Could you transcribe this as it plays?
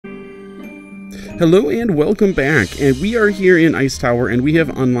Hello and welcome back, and we are here in Ice Tower and we have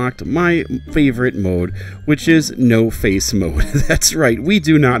unlocked my favorite mode, which is no face mode. That's right, we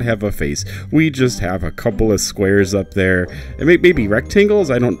do not have a face. We just have a couple of squares up there, and maybe rectangles.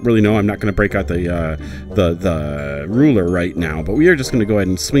 I don't really know. I'm not going to break out the ruler right now, but we are just going to go ahead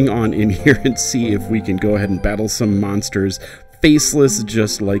and swing on in here and see if we can go ahead and battle some monsters faceless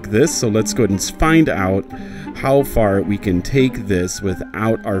just like this. So let's go ahead and find out how far we can take this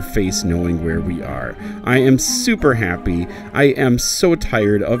without our face knowing where we are. I am super happy. I am so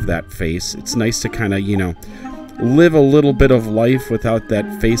tired of that face. It's nice to kind of, you know, live a little bit of life without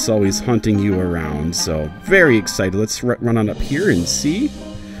that face always hunting you around. So very excited. Let's run on up here and see.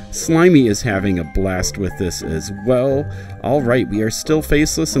 Slimy is having a blast with this as well. Alright, we are still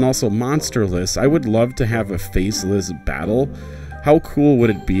faceless and also monsterless. I would love to have a faceless battle. How cool would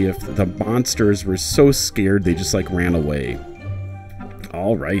it be if the monsters were so scared they just like ran away?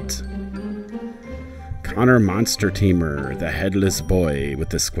 Alright. Connor Monster Tamer, the headless boy with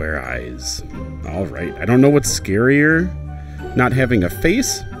the square eyes. Alright, I don't know what's scarier, not having a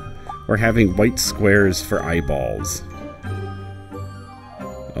face or having white squares for eyeballs.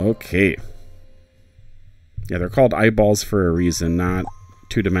 Okay. Yeah, they're called eyeballs for a reason, not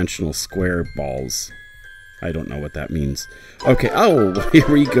two-dimensional square balls. I don't know what that means. Okay, oh, here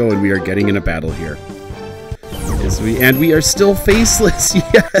we go, and we are getting in a battle here. Yes, we are still faceless.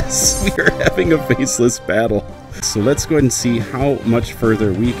 Yes, we are having a faceless battle. So let's go ahead and see how much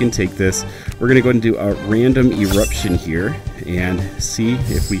further we can take this. We're going to go ahead and do a random eruption here and see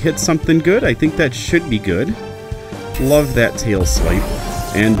if we hit something good. I think that should be good. Love that tail swipe.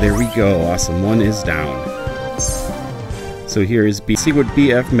 And there we go. Awesome. One is down. So here is B. See what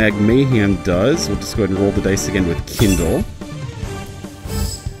BF Mag Mayhem does. We'll just go ahead and roll the dice again with Kindle.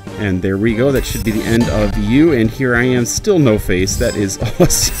 And there we go. That should be the end of you. And here I am, still no face. That is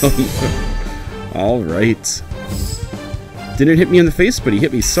awesome. All right. Didn't hit me in the face, but he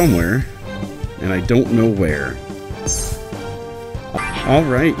hit me somewhere. And I don't know where. All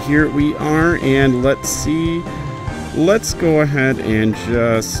right. Here we are. And let's see. Let's go ahead and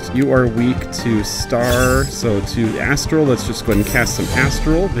just, you are weak to star, so to astral, let's just go ahead and cast some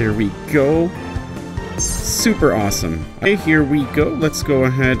astral. There we go. Super awesome. Okay, here we go. Let's go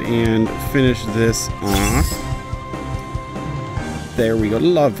ahead and finish this off. There we go.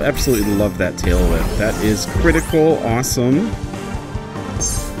 Love, absolutely love that tail whip. That is critical. Awesome.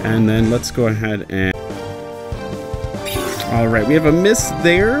 And then let's go ahead and... Alright, we have a miss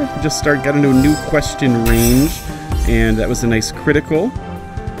there. Just got into a new question range. And that was a nice critical.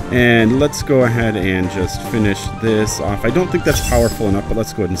 And let's go ahead and just finish this off. I don't think that's powerful enough, but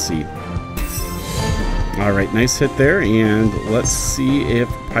let's go ahead and see. Alright, nice hit there. And let's see if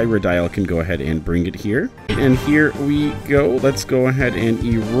Pyrodile can go ahead and bring it here. And here we go. Let's go ahead and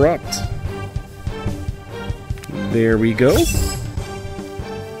erupt. There we go.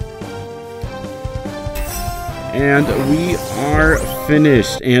 And we are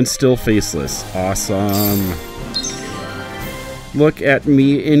finished and still faceless. Awesome. Look at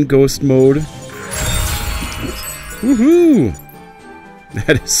me in ghost mode. Woohoo!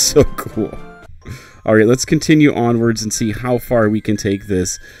 That is so cool. Alright, let's continue onwards and see how far we can take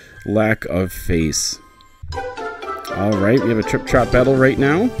this lack of face. Alright, we have a Trip Chop battle right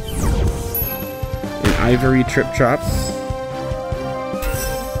now. An Ivory Trip Chop.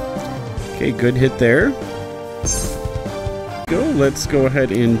 Okay, good hit there. Let's go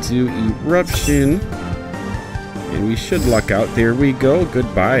ahead and do Eruption. And we should luck out. There we go.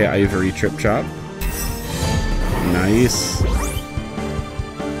 Goodbye, Ivory Trip Chop. Nice.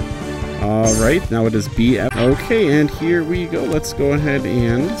 Alright, now it is BF. Okay, and here we go. Let's go ahead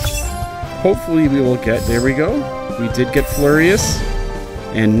and hopefully we will get... There we go. We did get Flurious.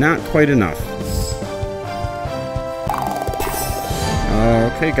 And not quite enough.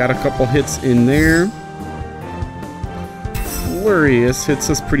 Okay, got a couple hits in there. Flurious hits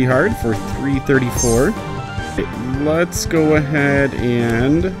us pretty hard for 334. Let's go ahead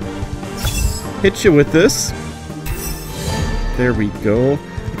and hit you with this. There we go.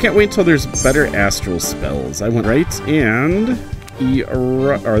 I can't wait until there's better astral spells. I went right and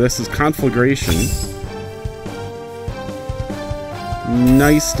this is Conflagration.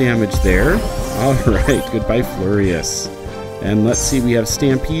 Nice damage there. All right, goodbye Flurious. And let's see, we have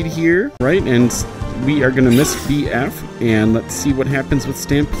Stampede here, right? And we are gonna miss BF. And let's see what happens with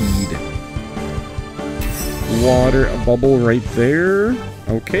Stampede. Water, a bubble right there.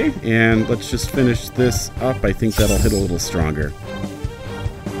 Okay, and let's just finish this up. I think that'll hit a little stronger.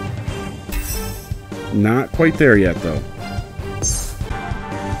 Not quite there yet, though.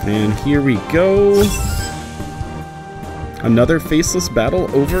 And here we go. Another faceless battle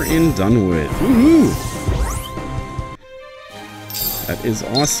over and done with. Woohoo! That is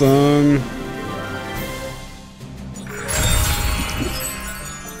awesome.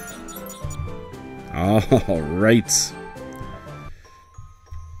 All right.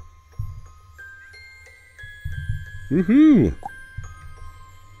 Woohoo!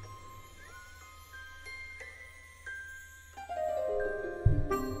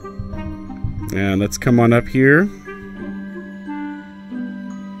 And let's come on up here.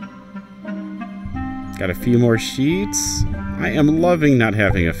 Got a few more sheets. I am loving not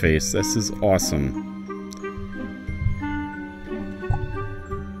having a face. This is awesome.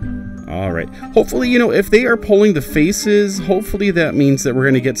 Alright. Hopefully, you know, if they are pulling the faces, hopefully that means that we're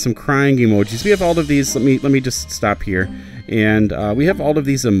going to get some crying emojis. We have all of these. Let me just stop here. And we have all of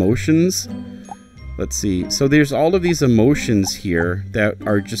these emotions. Let's see. So there's all of these emotions here that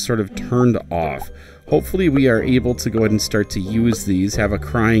are just sort of turned off. Hopefully we are able to go ahead and start to use these, have a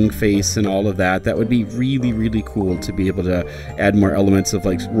crying face and all of that. That would be really, really cool to be able to add more elements of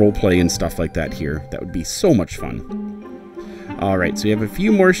like roleplay and stuff like that here. That would be so much fun. Alright, so we have a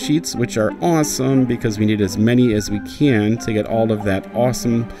few more sheets, which are awesome because we need as many as we can to get all of that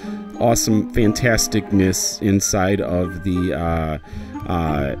awesome fantasticness inside of the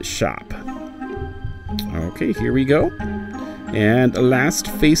shop. Okay, here we go. And last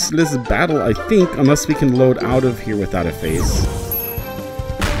faceless battle, I think, unless we can load out of here without a face.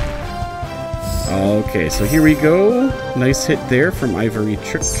 Okay, so here we go. Nice hit there from Ivory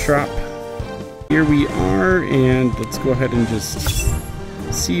Trick Trop. Here we are, and let's go ahead and just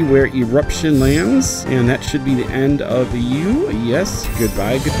see where Eruption lands. And that should be the end of you. Yes,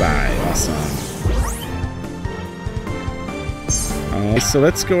 goodbye, goodbye. Awesome. So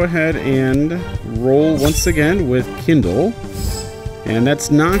let's go ahead and roll once again with Kindle. And that's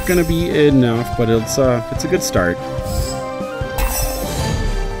not going to be enough, but it's a good start.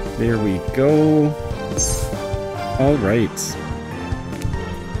 There we go. All right.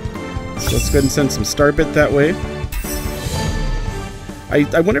 So let's go ahead and send some Starbit that way.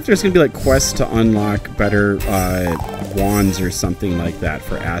 I wonder if there's going to be like quests to unlock better wands or something like that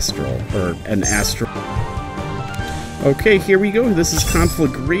for Astral, or an Astral. Okay, here we go. This is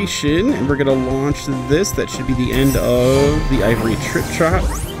Conflagration, and we're going to launch this. That should be the end of the Ivory Trick Trop.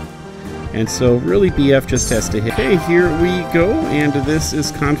 And so really BF just has to hit. Okay, here we go, and this is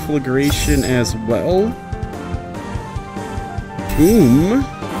Conflagration as well. Boom.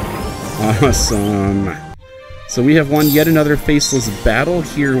 Awesome. So we have won yet another faceless battle.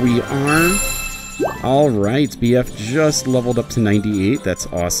 Here we are. All right, BF just leveled up to 98. That's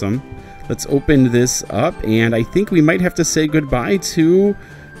awesome. Let's open this up, and I think we might have to say goodbye to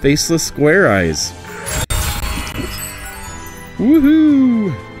Faceless Square Eyes.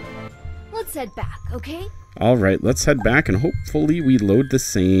 Woohoo! Let's head back, okay? All right, let's head back, and hopefully we load the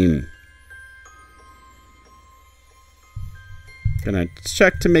same. Gonna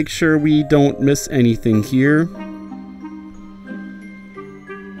check to make sure we don't miss anything here.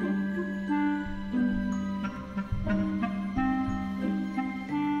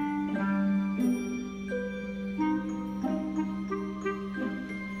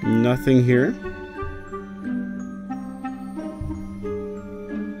 Nothing here.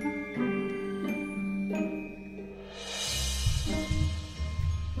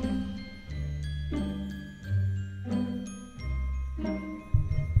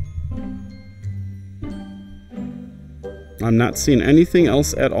 I'm not seeing anything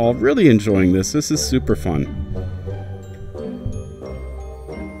else at all. Really enjoying this. This is super fun.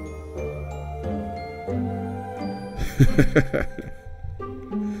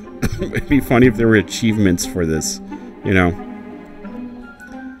 It'd be funny if there were achievements for this, you know.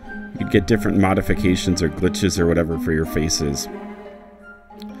 You'd get different modifications or glitches or whatever for your faces.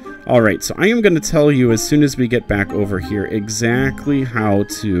 Alright, so I am going to tell you as soon as we get back over here exactly how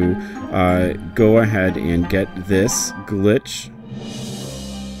to go ahead and get this glitch.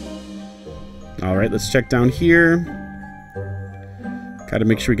 Alright, let's check down here. Gotta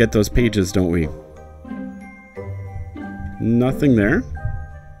make sure we get those pages, don't we? Nothing there.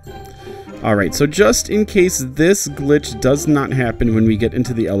 Alright, so just in case this glitch does not happen when we get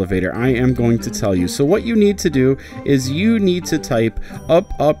into the elevator, I am going to tell you. So what you need to do is you need to type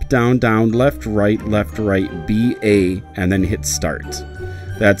up, up, down, down, left, right, BA, and then hit start.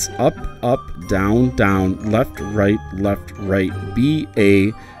 That's up, up, down, down, left, right,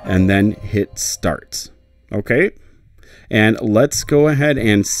 BA, and then hit start. Okay? And let's go ahead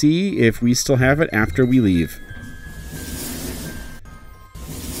and see if we still have it after we leave.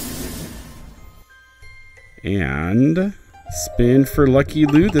 And Spin for Lucky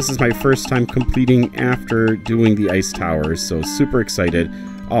Loot. This is my first time completing after doing the ice towers, so super excited.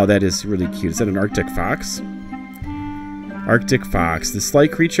 Oh, that is really cute. Is that an Arctic fox? Arctic fox. The sly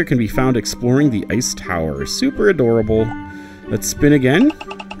creature can be found exploring the ice tower. Super adorable. Let's spin again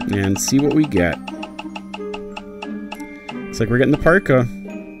and see what we get. Looks like we're getting the parka.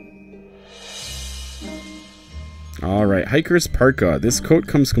 Alright, Hiker's Parka. This coat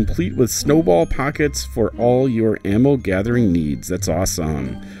comes complete with snowball pockets for all your ammo gathering needs. That's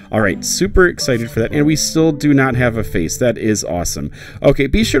awesome. Alright, super excited for that. And we still do not have a face. That is awesome. Okay,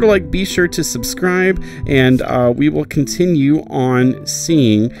 be sure to like, be sure to subscribe, and we will continue on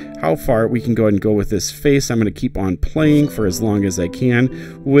seeing how far we can go ahead and go with this face. I'm going to keep on playing for as long as I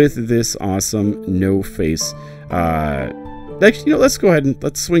can with this awesome no face. Actually, you know, let's go ahead and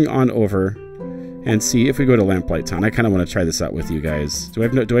let's swing on over and see if we go to Lamplight Town. I kind of want to try this out with you guys. Do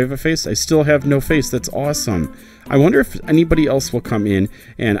I have a face? I still have no face. That's awesome. I wonder if anybody else will come in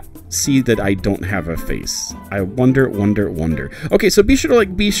and see that I don't have a face. I wonder. Okay, so be sure to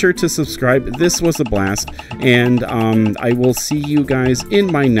like, be sure to subscribe. This was a blast, and I will see you guys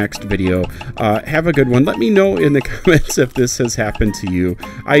in my next video. Have a good one. Let me know in the comments if this has happened to you.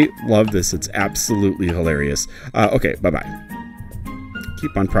 I love this. It's absolutely hilarious. Okay, bye-bye.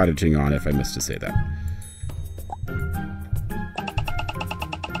 Keep on Prodigying on if I missed to say that.